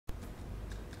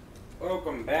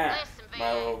Welcome back, Listen,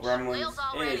 my little Vince, gremlins. Will's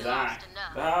It already is lost I,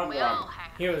 enough. the We all Hobgoblin.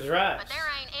 have. He was right. But there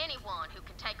ain't anyone who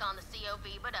can take on the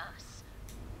COV but us.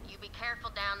 You be careful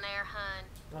down there, hun.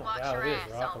 Oh, Watch God, your it is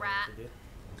ass, rock alright? already, dude.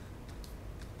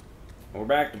 We're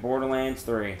back to Borderlands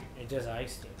 3. It does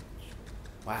ice damage,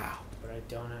 Wow. but I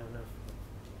don't have enough.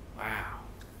 Wow.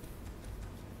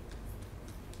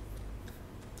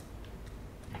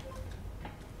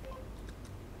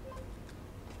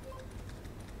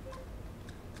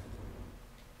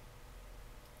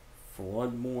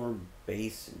 Floodmore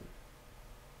Basin.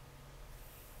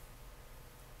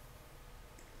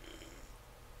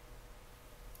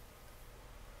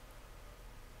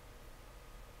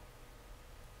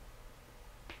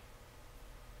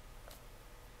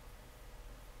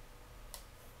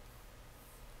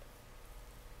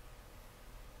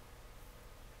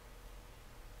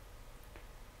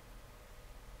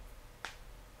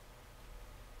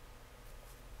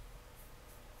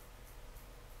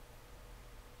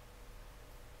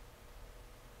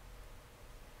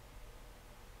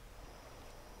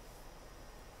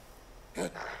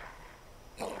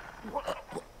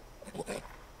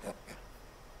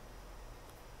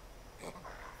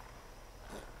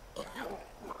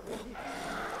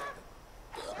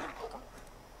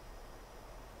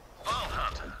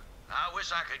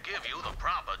 I could give you the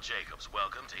proper Jacob's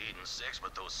welcome to Eden 6,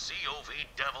 but those COV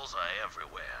devils are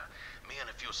everywhere. Me and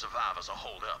a few survivors are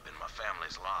holed up in my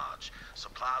family's lodge.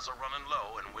 Supplies are running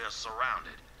low and we're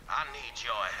surrounded. I need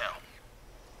your help.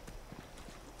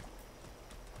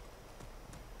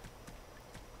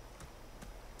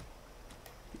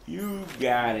 You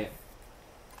got it.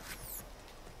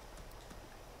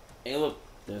 Hey, look,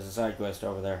 there's a side quest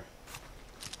over there.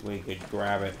 We could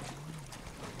grab it.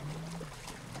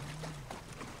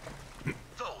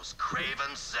 Those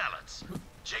craven zealots.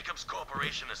 Jacobs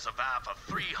Corporation has survived for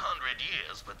 300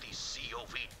 years, but these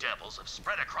COV devils have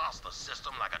spread across the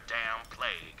system like a damn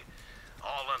plague.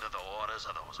 All under the orders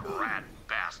of those rat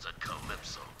bastard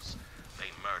Calypsos. They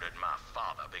murdered my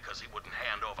father because he wouldn't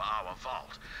hand over our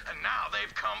vault, and now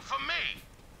they've come for me.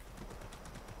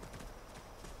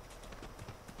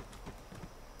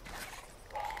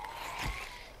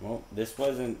 Well, this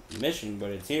wasn't mission, but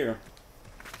it's here.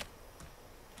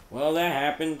 Well, that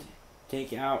happened.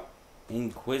 Take out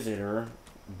Inquisitor,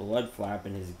 Bloodflap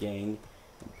and his gang,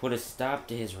 and put a stop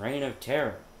to his reign of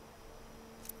terror.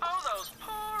 Oh, those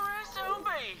poor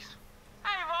SOBs.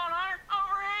 Hey, Von Hart,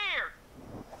 over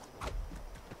here.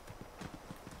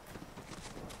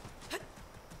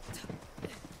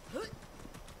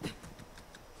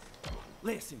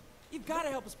 Listen, you've got to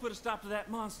help us put a stop to that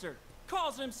monster.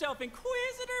 Calls himself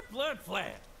Inquisitor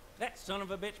Bloodflap. That son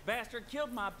of a bitch bastard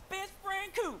killed my best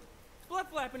friend Coop.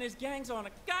 Bloodflap and his gang's on a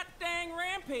goddamn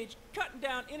rampage, cutting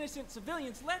down innocent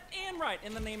civilians left and right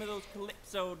in the name of those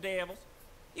Calypso devils.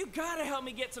 You gotta help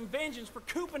me get some vengeance for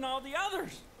Coop and all the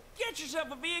others. Get yourself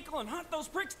a vehicle and hunt those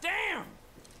pricks down.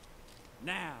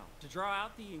 Now, to draw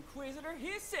out the Inquisitor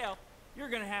himself, you're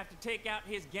gonna have to take out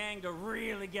his gang to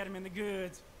really get him in the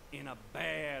goods. In a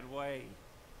bad way.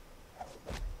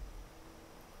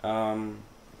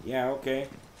 Yeah, okay.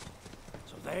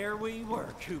 So there we were,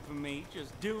 Coop and me,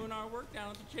 just doing our work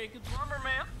down at the Jacobs lumber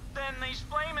mill. Then these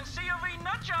flaming COV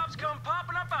nutjobs come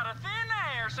popping up out of thin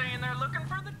air saying they're looking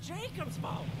for the Jacobs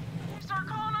vault. They start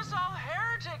calling us all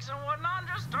heretics and whatnot and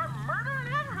just start murdering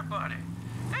everybody.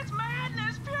 It's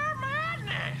madness, pure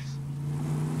madness.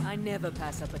 I never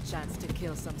pass up a chance to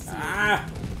kill some COV. Ah!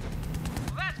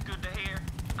 Well, that's good to hear.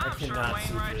 I'm sure cannot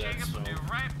see Wainwright through that Jacobs will do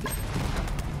smoke. right.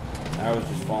 I was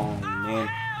just following Oh, him in.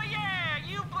 hell yeah!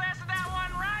 You blasted that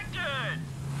one right good.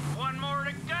 One more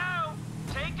to go.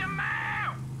 Take him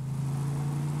out.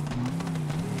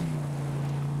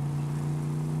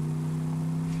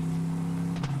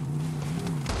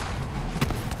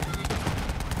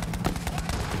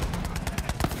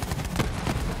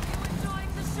 You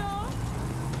enjoying the show?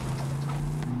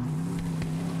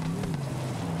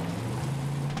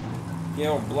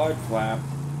 Kill Bloodflap.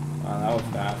 Oh, that was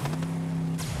fast.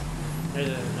 There's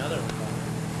another one down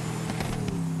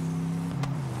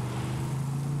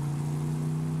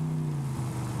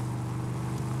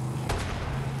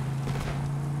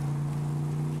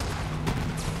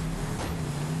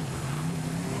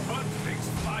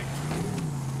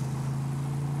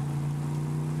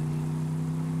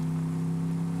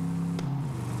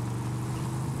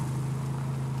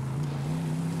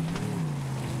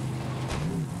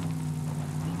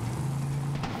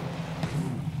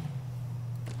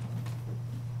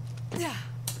Yeah.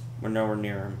 We're nowhere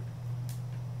near him.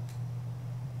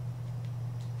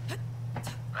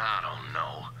 I don't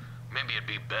know. Maybe it'd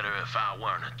be better if I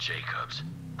weren't at Jacobs.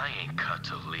 I ain't cut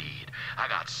to lead. I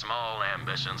got small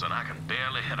ambitions and I can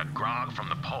barely hit a grog from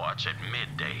the porch at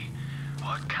midday.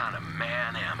 What kind of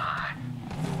man am I?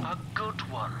 A good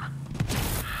one.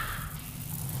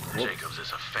 Jacobs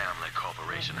is a family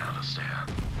corporation, Alistair.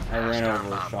 I ran Ask over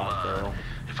my a shot blood. barrel.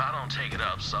 If I don't take it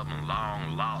up, some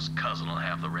long-lost cousin will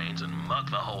have the reins and muck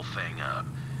the whole thing up.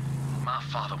 My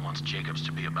father wants Jacobs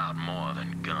to be about more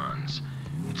than guns.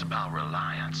 It's about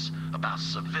reliance, about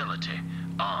civility,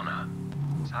 honor.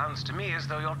 Sounds to me as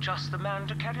though you're just the man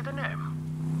to carry the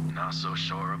name. Not so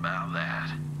sure about that.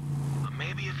 But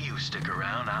maybe if you stick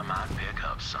around, I might pick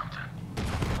up something.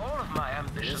 All of my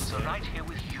ambitions are right here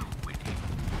with you, Whitney.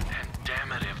 And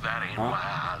damn it if that ain't why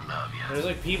I love you. There's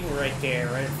like people right there,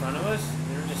 right in front of us.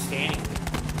 They're just standing there.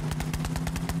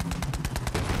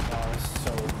 Oh, this is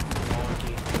so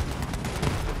wonky.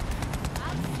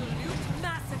 Absolute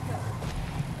massacre.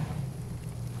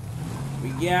 We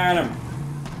got him.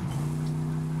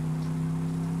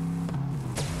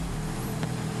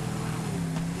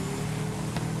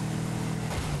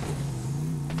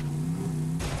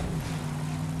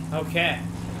 Okay.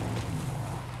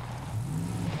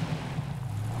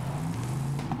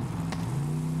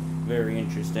 Very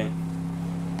interesting.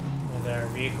 With our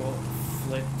vehicle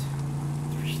flipped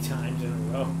 3 times in a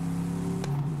row.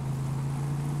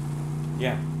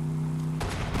 Yeah.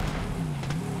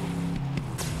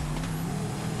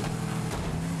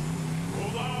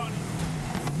 Hold on!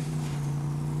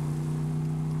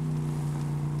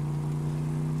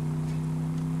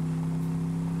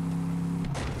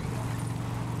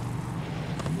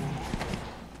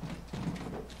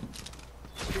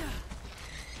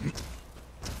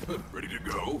 Ready to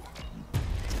go?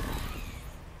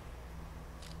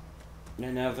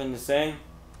 Nothing to say?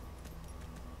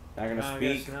 Not gonna No, I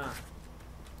speak? guess not.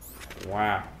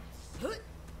 Wow.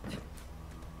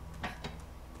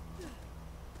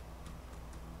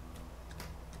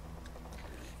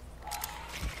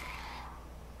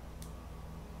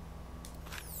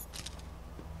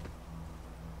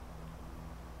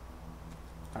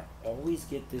 I always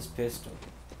get this pistol.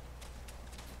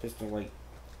 Pistol, like,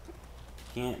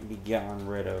 can't be gotten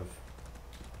rid of.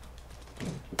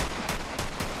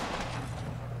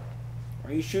 Why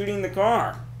are you shooting the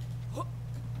car?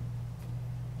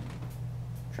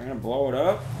 Trying to blow it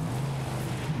up?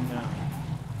 No.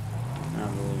 I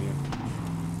don't believe you.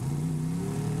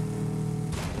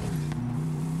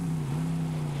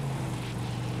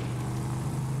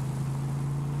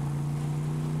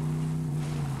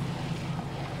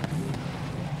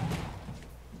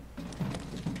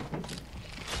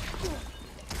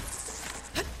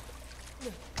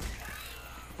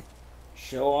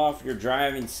 Show off your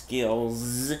driving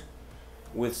skills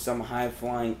with some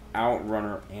high-flying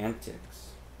outrunner antics.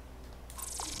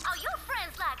 Oh, your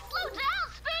friends like, slow down,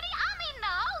 Speedy. I'm eating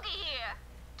a hoagie here.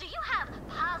 Do you have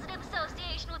positive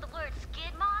association with the word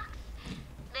skid marks?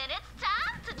 Then it's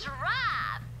time to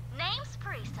drive. Name's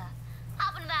Prisa.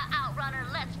 Hop in that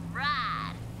outrunner, let's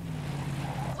ride.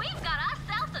 We've got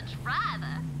ourselves a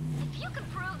driver. If you can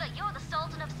prove that you're the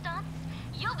Sultan of Stunts,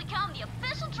 you'll become the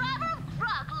official driver of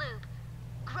Grog Loop.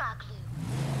 Grog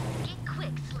Loop. Get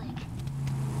quick, Slick.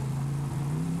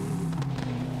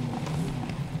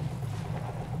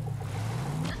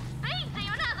 The speed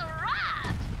demon has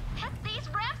arrived! Hit these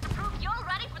ramps to prove you're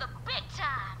ready for the big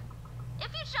time.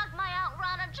 If you chunk my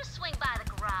outrunner, just swing by the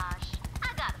garage.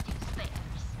 I got a few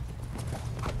spares.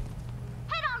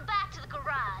 Head on back to the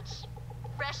garage.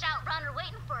 Fresh outrunner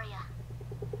waiting for you.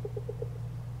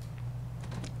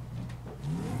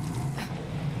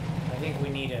 I think we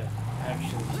need to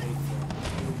actually take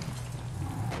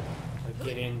like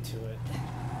get into it.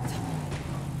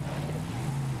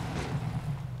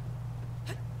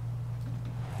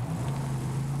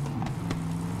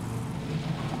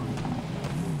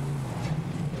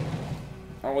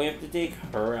 Oh, we have to take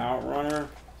her outrunner?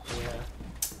 Yeah.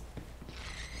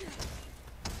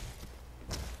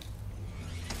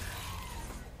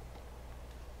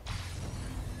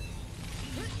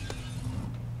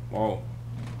 Whoa.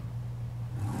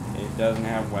 It doesn't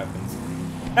have weapons.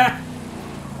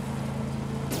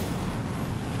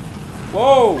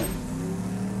 Whoa!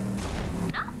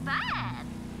 Not bad.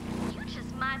 You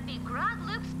just might be Grog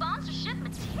Loop sponsorship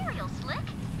material, Slick.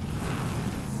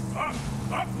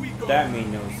 Up we go! That made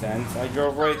no sense. I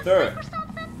drove right through it. Or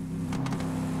something?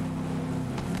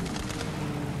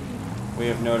 We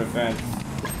have no defense.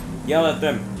 Yell at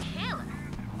them. Killer.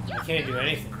 I can't do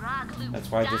anything. Grog Loop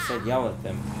That's why I just said yell at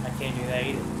them. I can't do that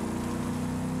either.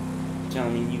 Tell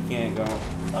me you can't go.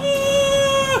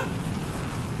 Ah!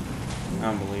 I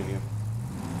don't believe you.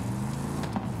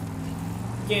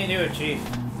 Can't do it, Chief.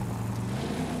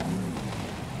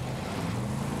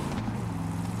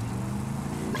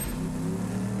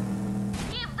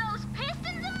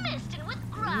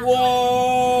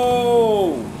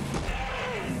 Whoa!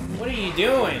 What are you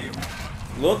doing?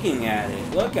 Looking at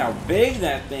it. Look how big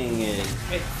that thing is.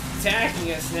 It's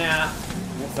attacking us now.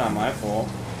 That's not my fault.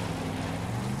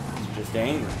 It's just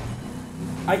angry.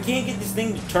 I can't get this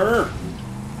thing to turn.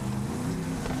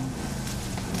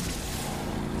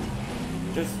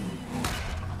 Just...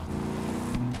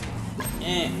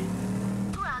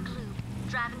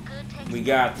 We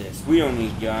got this. We don't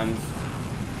need guns.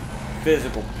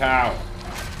 Physical power.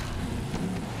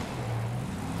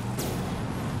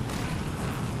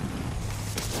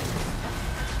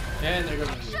 And they're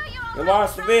gonna You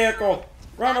lost the vehicle.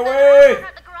 Run away.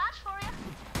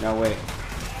 No, wait.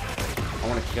 I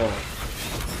want to kill it.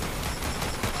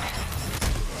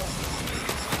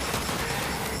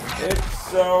 It's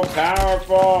so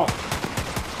powerful.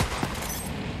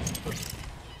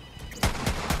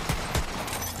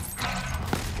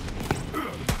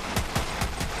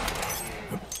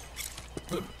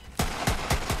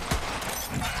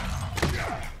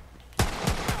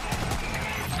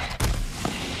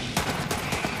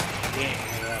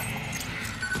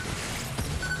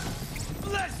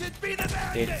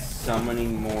 It's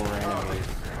summoning more enemies.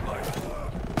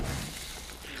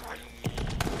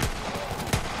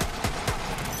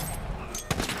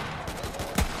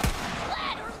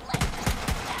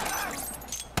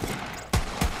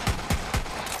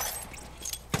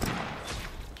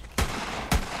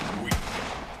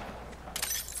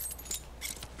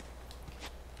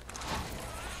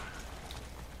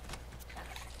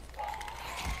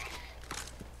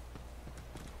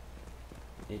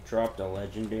 It dropped a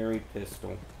legendary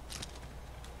pistol.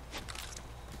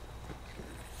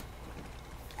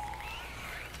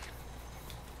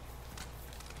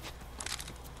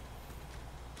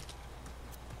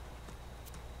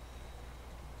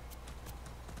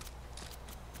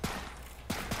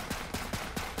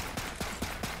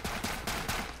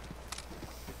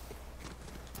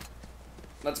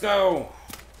 Let's go!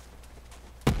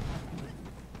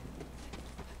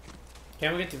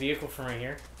 Can't we get the vehicle from right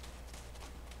here?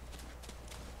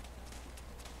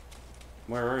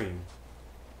 Where are you?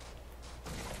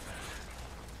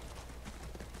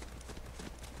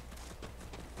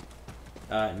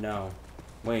 No.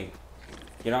 Wait.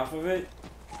 Get off of it?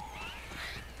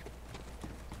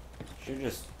 Should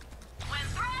just...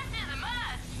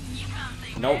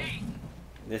 Nope.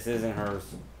 This isn't hers.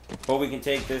 But we can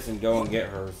take this and go and get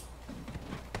hers.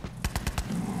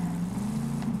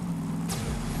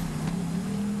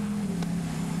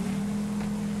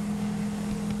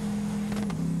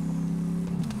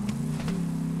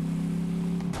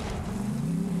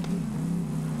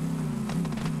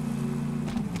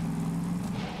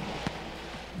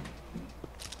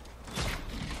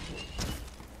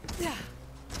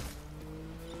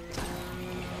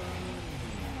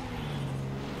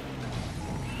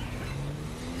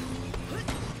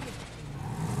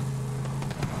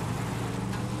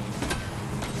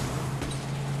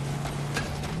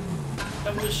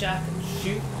 I wish I could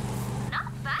shoot.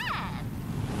 Not bad.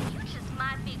 You just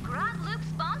might be Grog Loop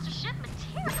sponsorship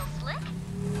material, Slick.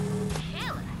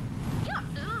 Killer. You're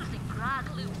oozing Grog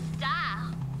Loop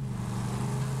style.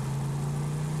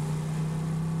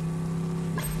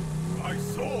 I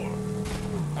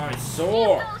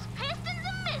saw. Get those pistons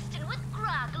a-misting with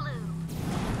Grog Loop.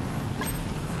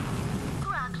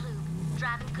 Grog Loop.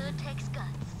 Driving good takes guts.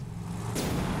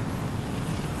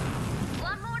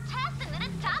 One more test and then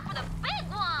it's time for the big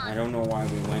one. I don't know why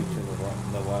we went to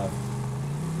the left.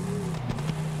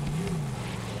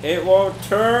 It won't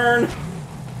turn!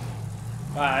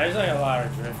 Wow, there's like a lot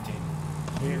of drifting.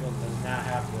 The vehicle does not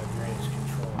have the greatest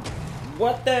control.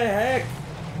 What the heck?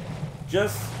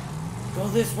 Just go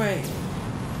this way.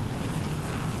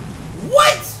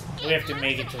 What? We have to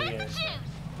make it to the other side.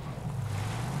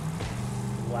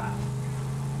 Wow.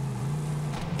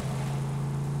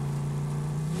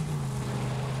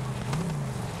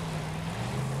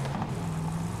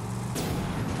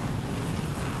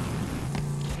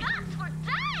 Guts for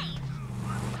days!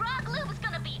 Grog Loop is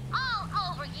gonna be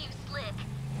all over you, Slick.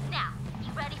 Now,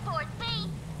 you ready for a big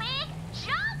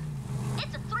jump?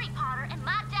 It's a three-parter, and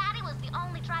my daddy was the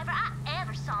only driver I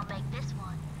ever saw make this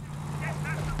one.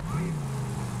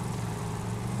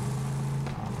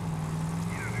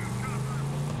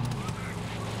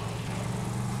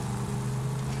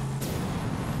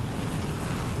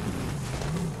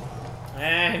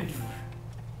 And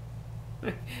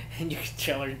and your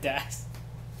controller dies.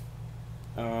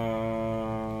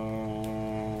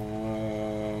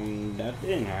 That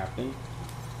didn't happen.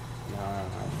 No, I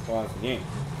just paused the game.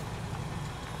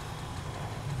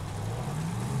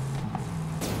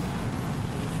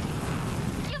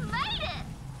 You made it!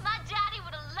 My daddy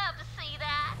would have loved to see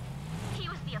that.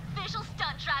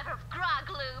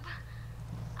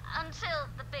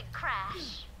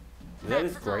 that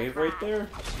his grave right there?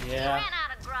 He Yeah. ran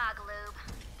out of grog lube.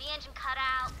 The engine cut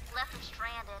out, left him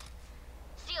stranded.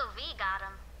 COV got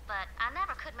him, but I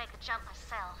never could make the jump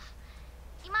myself.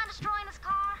 You mind destroying his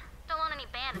car? Don't want any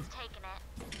bandits taking it.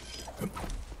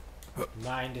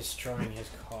 Mind destroying his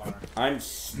car. I'm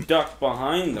stuck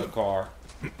behind the car.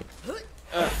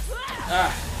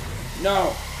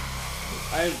 No!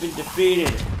 I have been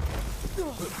defeated.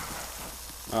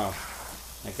 Oh.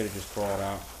 I could have just crawled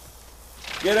out.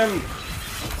 Get him!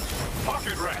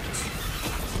 Pocket rats!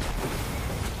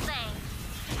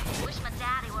 Thanks. Wish my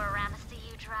daddy were around to see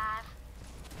you drive.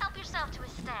 Help yourself to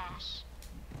his stash.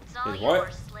 It's all His what?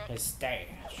 yours, Slick. His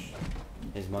stash.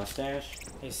 His mustache?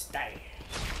 His stash.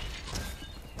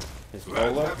 His Glad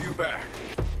to polo? have you back.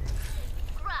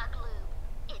 Grog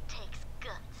lube. It takes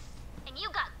guts. And you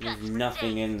got guts There's for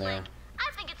nothing days, in there. Slick.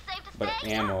 I think it's safe to But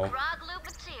say ammo. you're grog lube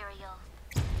material.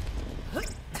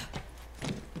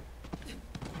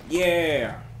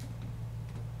 Yeah!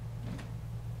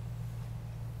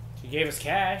 He gave us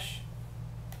cash.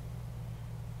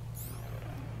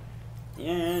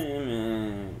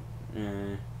 Yeah,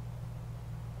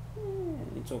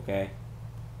 it's okay.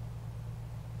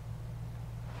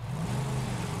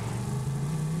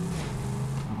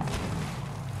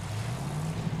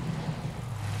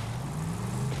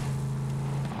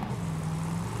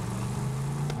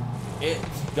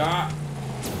 It's got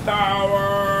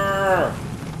power!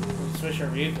 We'll switch our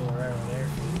vehicle right over there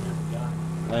if we never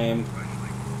gun. Lame.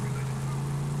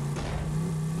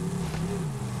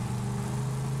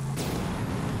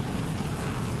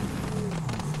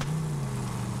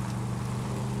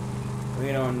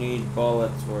 We don't need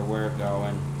bullets where we're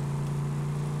going.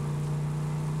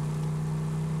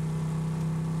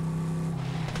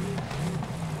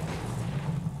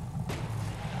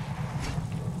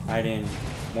 I didn't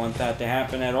want that to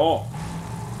happen at all.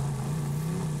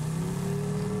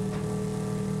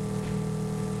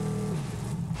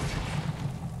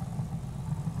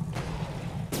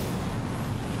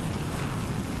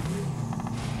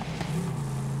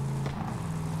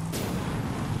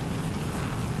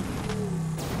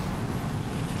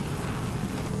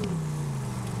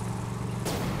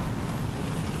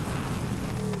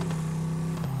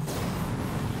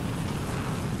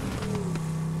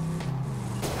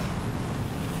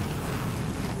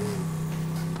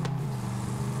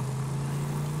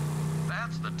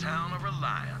 That's the town of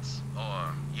Reliance,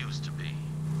 or used to be.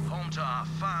 Home to our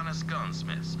finest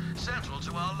gunsmiths, central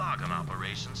to our logging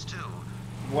operations, too.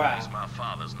 Wow. At least my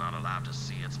father's not allowed to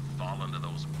see it's fallen to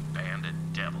those bandit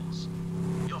devils.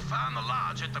 You'll find the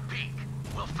lodge at the peak.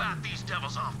 We'll fight these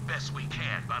devils off best we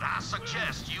can, but I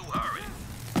suggest you hurry.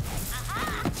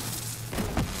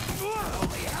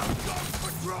 Holy hell, dogs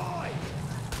for Troy!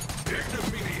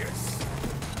 Ignominious!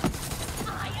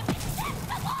 I am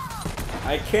invincible!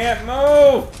 I can't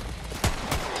move!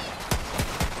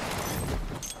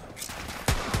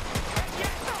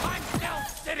 I'm still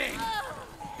sitting!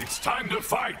 It's time to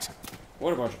fight!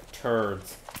 What a bunch of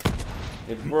turds.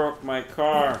 It broke my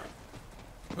car.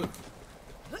 You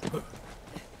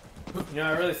know,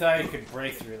 I really thought you could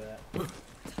break through that.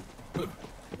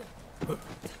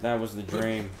 That was the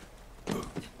dream. The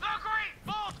Great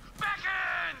Vault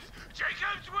beckons!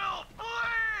 Jacobs will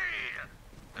bleed!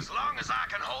 As long as I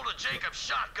can hold a Jacobs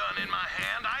shotgun in my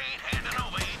hand, I ain't handing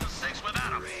over even six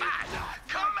without a fight.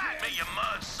 Come at me, you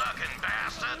mud-sucking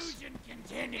bastards! You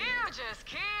just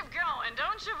keep going,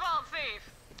 don't you, Vault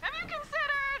Thief? Have you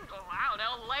considered, I don't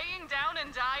know, laying down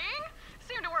and dying?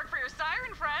 Seemed to work for your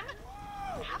siren friend.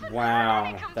 Haven't Wow, heard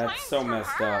any that's complaints so from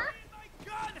messed her. up.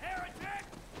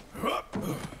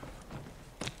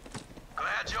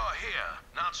 Glad you're here.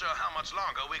 Not sure how much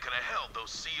longer we could have held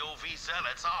those COV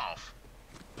zealots off.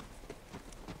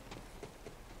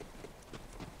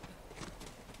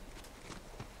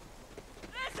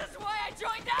 This is why I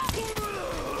joined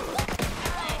up!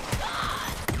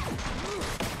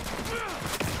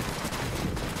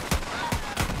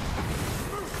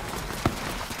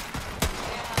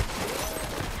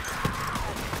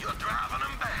 You're driving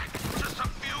them back. Just a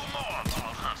few more,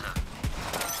 Vault Hunter.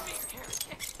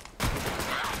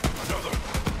 Another!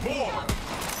 More!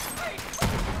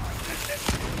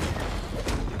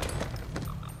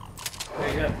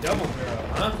 They got double barrel,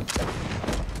 huh?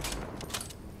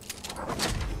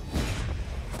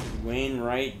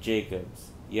 Wainwright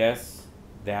Jacobs. Yes,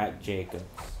 that Jacobs.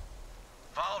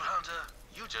 Vault Hunter,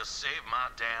 you just saved my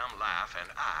damn life, and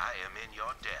I am in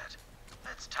your debt.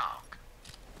 Let's talk.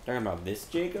 Talking about this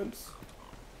Jacobs?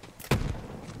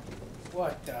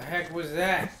 What the heck was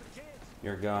that?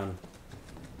 Your gun.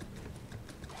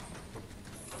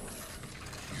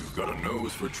 You've got a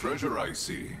nose for treasure, I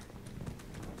see.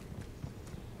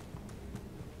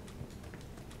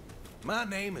 My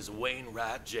name is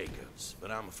Wainwright Jacobs,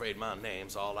 but I'm afraid my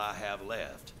name's all I have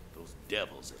left. Those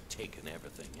devils have taken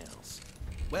everything else.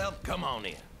 Well, come on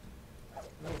in.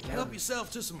 Help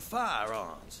yourself to some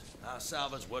firearms. I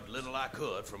salvaged what little I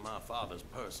could from my father's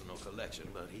personal collection,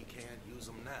 but he can't use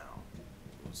them now.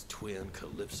 Those twin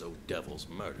Calypso devils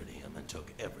murdered him and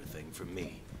took everything from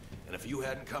me. And if you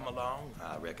hadn't come along,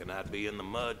 I reckon I'd be in the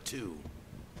mud too.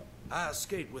 I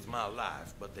escaped with my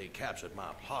life, but they captured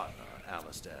my partner,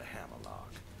 Alistair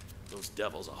Hammerlock. Those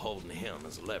devils are holding him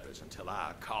as leverage until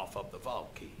I cough up the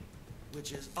vault key.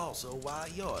 Which is also why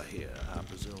you're here, I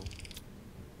presume.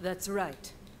 That's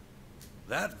right.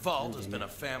 That vault has been a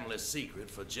family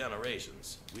secret for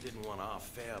generations. We didn't want our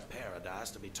fair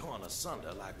paradise to be torn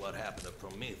asunder like what happened to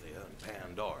Promethea and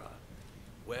Pandora.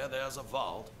 Where there's a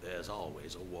vault, there's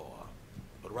always a war.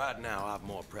 But right now, I've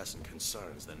more pressing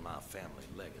concerns than my family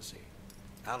legacy.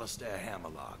 Alistair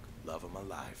Hammerlock, love of my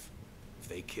life. If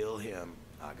they kill him,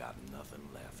 I got nothing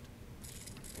left.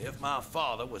 If my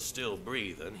father was still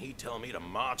breathing, he'd tell me to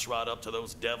march right up to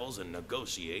those devils and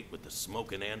negotiate with the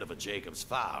smoking end of a Jacob's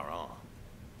firearm.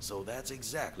 So that's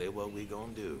exactly what we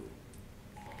gonna do.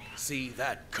 See,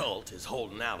 that cult is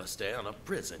holding Alistair in a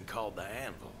prison called the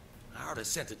Anvil. I already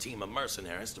sent a team of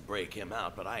mercenaries to break him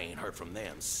out, but I ain't heard from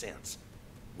them since.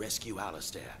 Rescue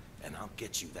Alistair, and I'll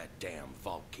get you that damn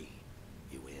vault key.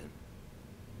 You in?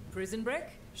 Prison break?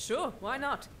 Sure, why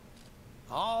not?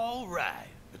 All right.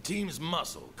 The team's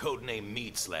muscle, codenamed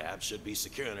Meatslab, should be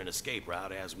securing an escape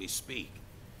route as we speak.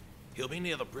 He'll be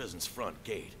near the prison's front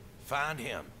gate. Find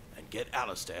him and get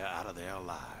Alistair out of there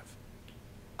alive.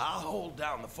 I'll hold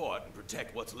down the fort and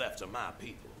protect what's left of my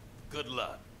people. Good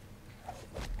luck.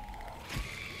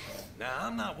 Now,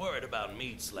 I'm not worried about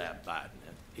Meatslab biting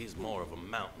it. He's more of a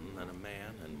mountain than a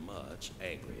man and much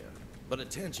angrier. But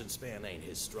attention span ain't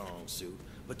his strong suit,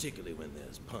 particularly when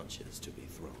there's punches to be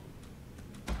thrown.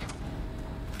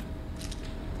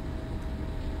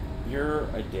 You're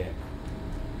a dick.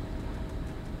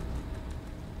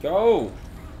 Go!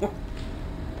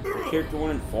 Your character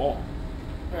wouldn't fall.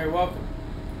 Very welcome.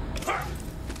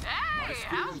 Hey,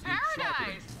 how's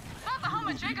paradise? Thought the home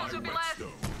of Jacobs would be less,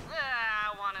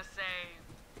 I wanna say,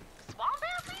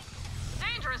 swamp-assy?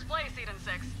 Dangerous place, Eden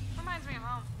 6. Reminds me of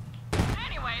home.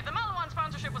 Anyway, the Mellow One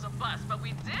sponsorship was a bust, but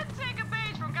we did take a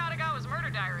page from Katagawa's murder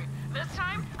diary. This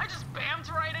time, I just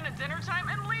bammed right in at dinner time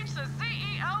and leached the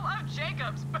CEO of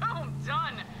Jacobs. Boom,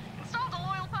 done. Installed a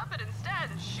loyal puppet instead.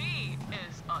 She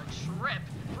is a trip.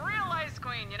 Real ice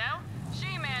queen, you know?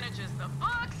 She manages the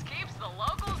books, keeps the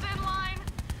locals in line.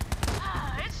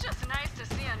 It's just nice to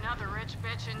see another rich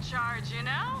bitch in charge, you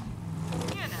know?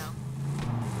 You know.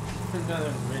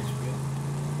 Another rich bitch.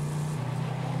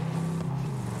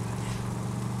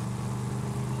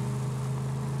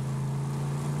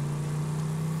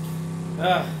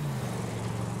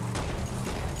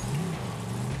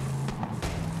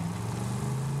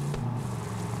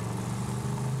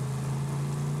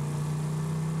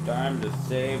 Time to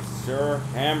save Sir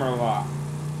Hammerlock.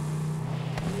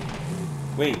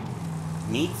 Wait,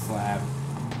 Meatslab?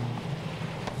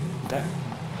 That?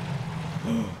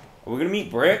 Are we gonna meet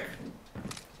Brick?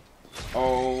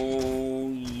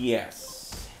 Oh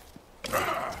yes.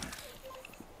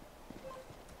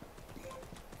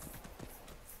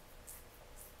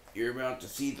 You're about to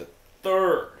see the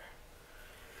third.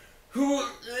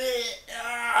 Oh,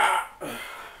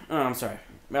 I'm sorry.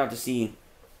 About to see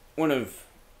one of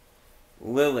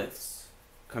Lilith's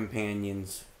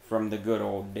companions from the good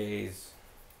old days.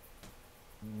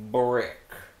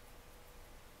 Brick.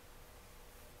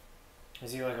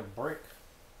 Is he like a brick?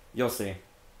 You'll see.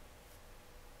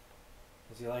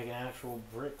 Is he like an actual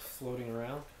brick floating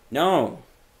around? No.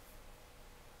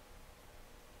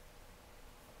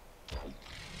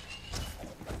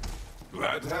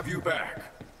 Glad to have you back.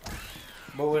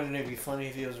 But wouldn't it be funny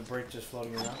if he was a brick just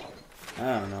floating around?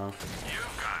 I don't know.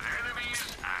 You've got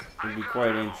enemies, and It'd be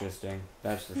quite interesting.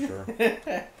 That's for sure.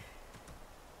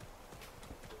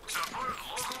 support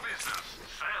local business.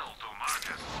 Sell to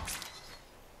market.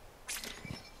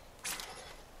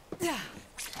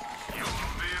 You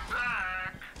will be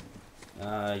back.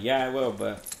 Yeah, I will,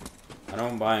 but I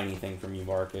don't buy anything from you,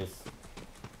 Barkus.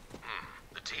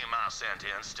 The team I sent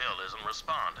in still isn't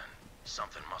responding.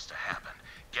 Something must have happened.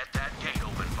 Get that gate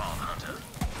open, Vault Hunter.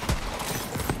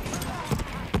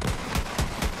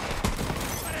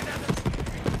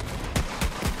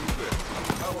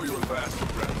 How are your last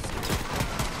rests?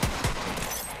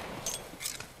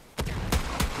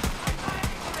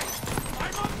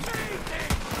 I'm amazing!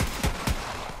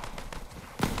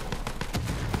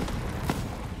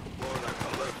 More like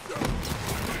Calypso.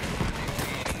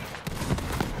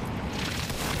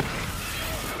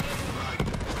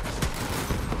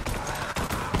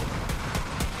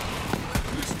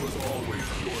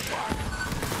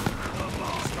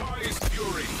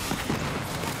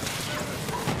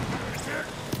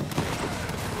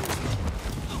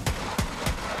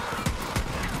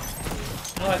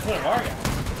 Oh, that's one of our guys.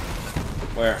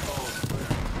 Where?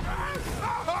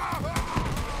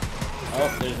 Oh,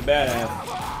 there's a badass.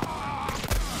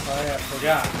 Oh yeah, I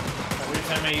forgot. Every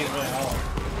time I use my health,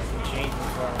 it changes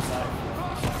before I'm side.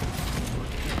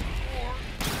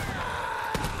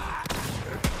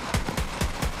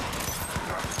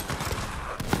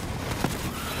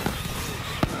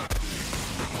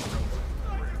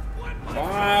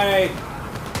 Bye!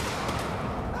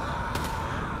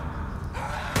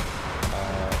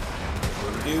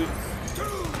 Dude.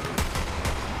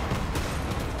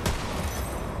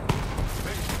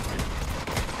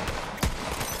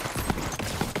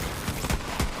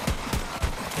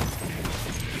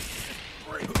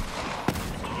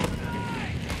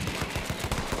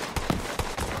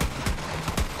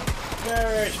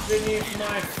 Perish beneath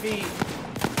my feet.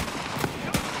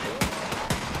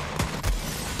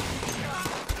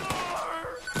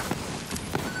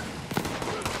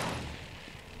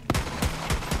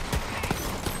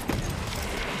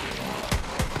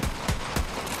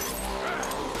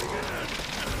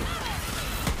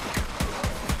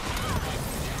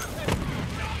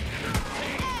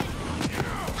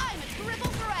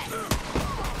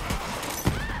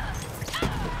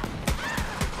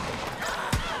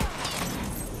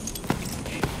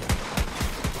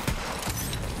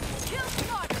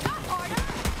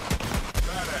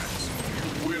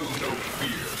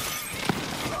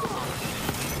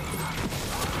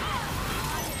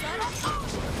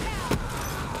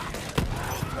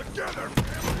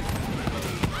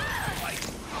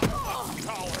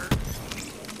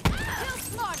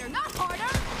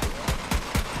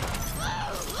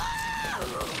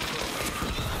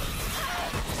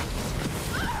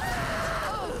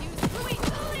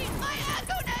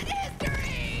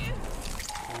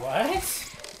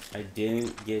 I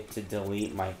didn't get to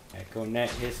delete my EchoNet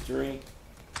history.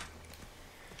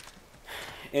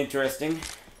 Interesting.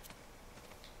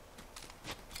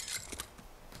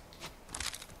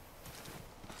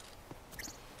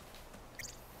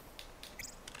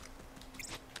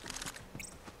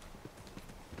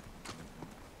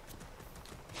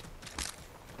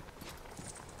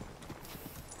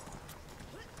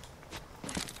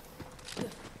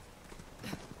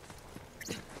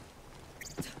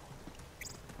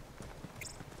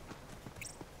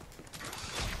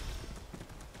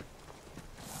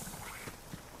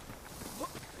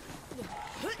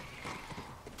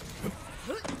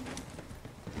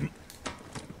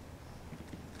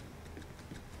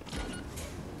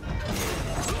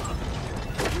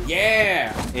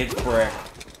 Yeah! It's Brick.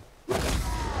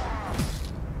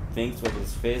 Thinks with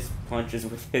his fist, punches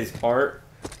with his heart.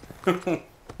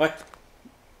 What?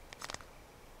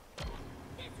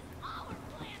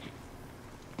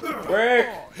 Brick!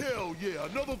 Oh, hell yeah,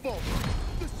 another vault.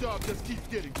 This job just keeps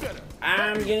getting better.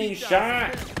 I'm getting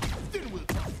shot!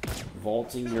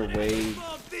 Vaulting your way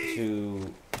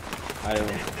to... I don't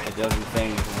know. It doesn't say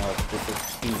anything else. This is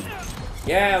speed.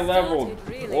 Yeah, leveled!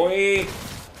 Boy!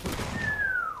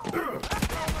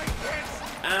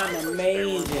 I'm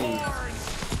amazing!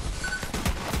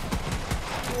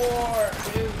 War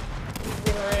is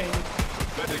great!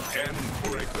 Pathetic and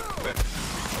correct effect.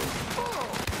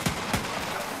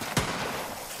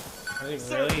 Are they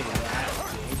really that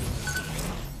big?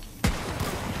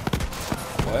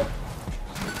 What?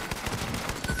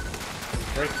 Is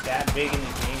Brick that big in the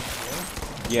game too?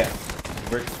 Yeah.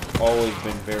 Brick's always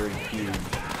been very huge.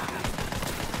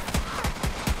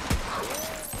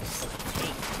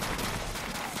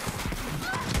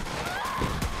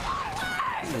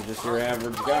 He's just your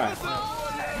average guy.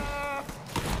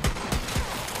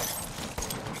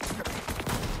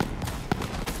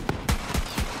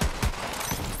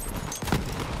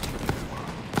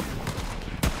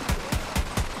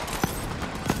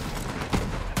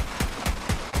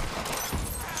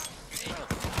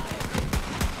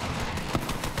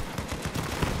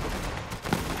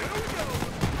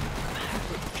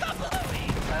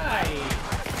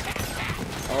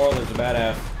 Oh, there's a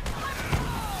badass.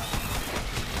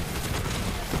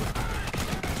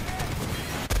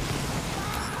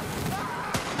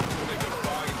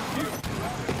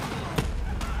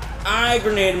 I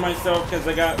grenaded myself because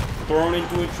I got thrown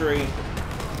into a tree.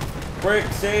 Brick,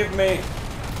 save me.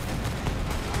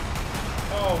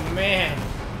 Oh man.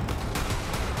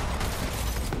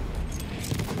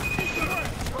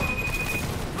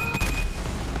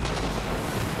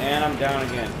 And I'm down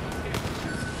again.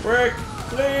 Brick,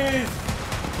 please!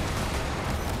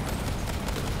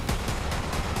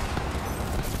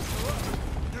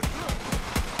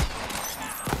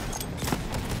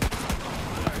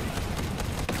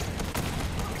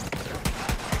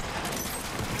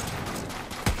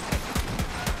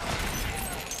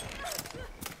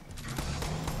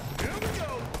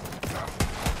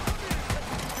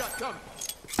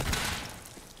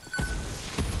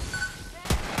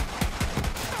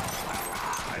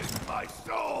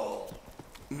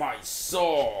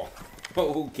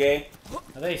 Okay.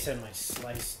 I thought you said my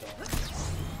slice dog.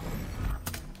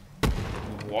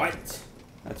 What?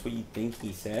 That's what you think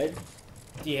he said?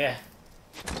 Yeah.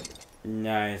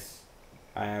 Nice.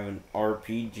 I have an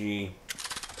RPG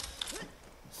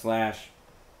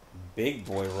 / big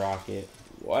boy rocket.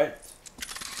 What?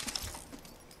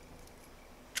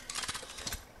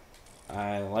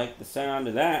 I like the sound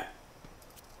of that.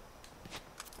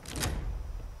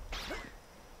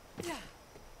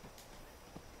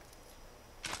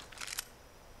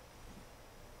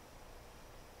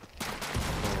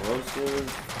 Corrosive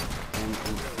and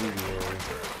incendiary.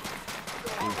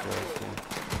 Interesting.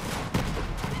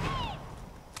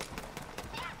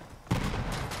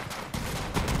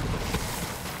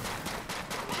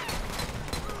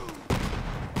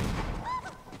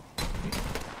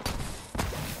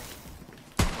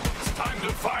 It's time to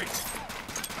fight!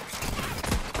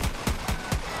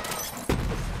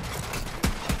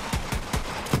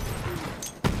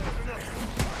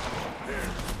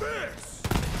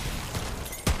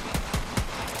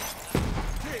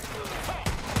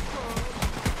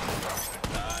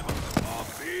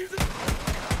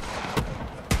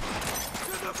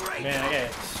 Man, I get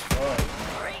destroyed.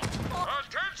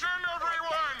 Attention,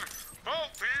 everyone!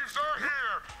 Vault thieves are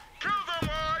here! Kill them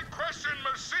while I question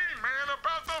Machine Man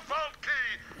about the vault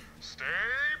key! Stay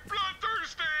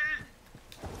bloodthirsty!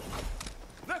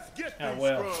 Let's get I these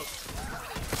will. scrubs.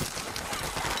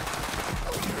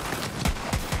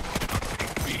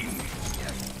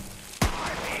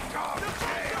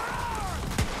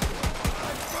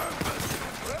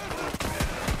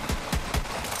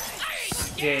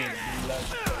 Game.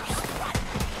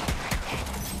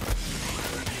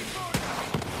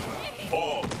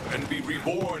 Fall and be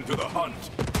reborn to the hunt.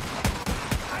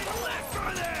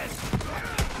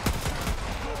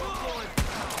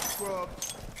 Scrub.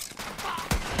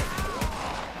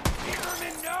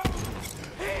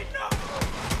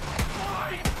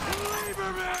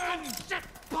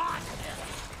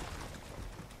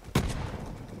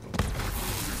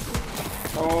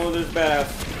 Oh, there's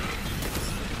bats.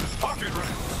 Pocket rats.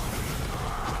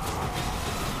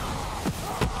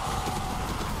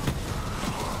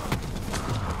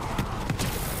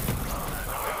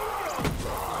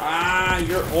 Ah,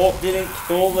 your ult didn't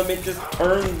kill them, it just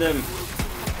turned them.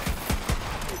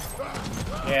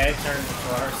 Yeah, it turned to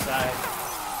our side.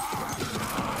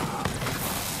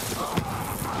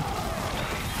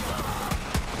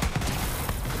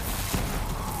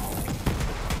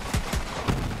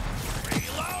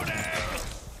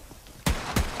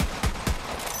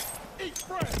 Eat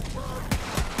bread.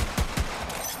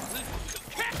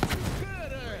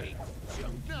 Good egg.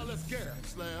 Now let's get it,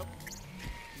 Slab.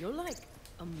 You're like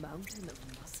a mountain of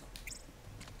muscle.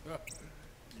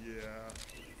 Yeah.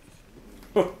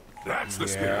 That's the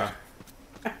Yeah. spirit.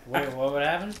 Wait, what would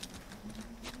happen?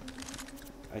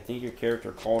 I think your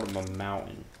character called him a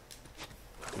mountain.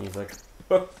 And he's like,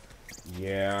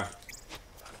 yeah.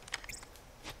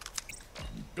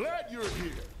 Glad you're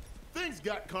here. Things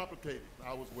got complicated.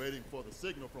 I was waiting for the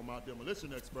signal from our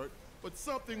demolition expert, but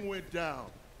something went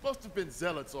down. Must have been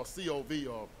zealots or COV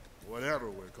or whatever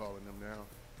we're calling them now.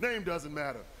 Name doesn't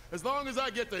matter. As long as I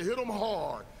get to hit them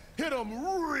hard. Hit them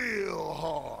real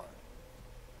hard.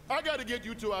 I gotta get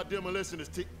you to our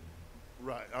demolitionist team.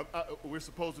 Right, we're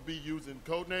supposed to be using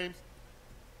code names.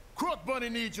 Crook Bunny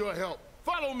needs your help.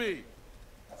 Follow me.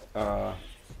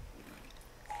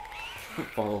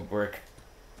 Follow Brick.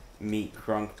 Meet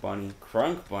Crunk Bunny.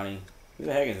 Crunk Bunny? Who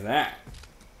the heck is that?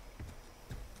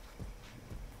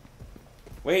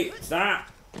 Wait, stop!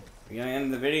 We're gonna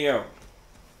end the video.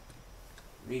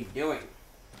 What are you doing?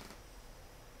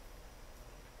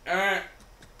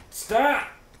 Stop!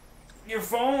 You're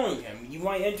following him. You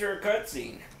might enter a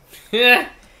cutscene. Yeah,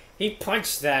 he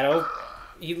punched that. Oh,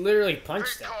 he literally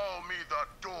punched They that. call me the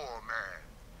doorman.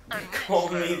 And Call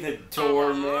me the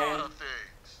doorman. A lot of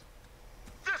things.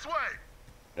 This way.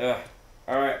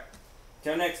 Alright.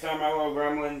 Till next time, my little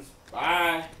gremlins.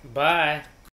 Bye. Bye.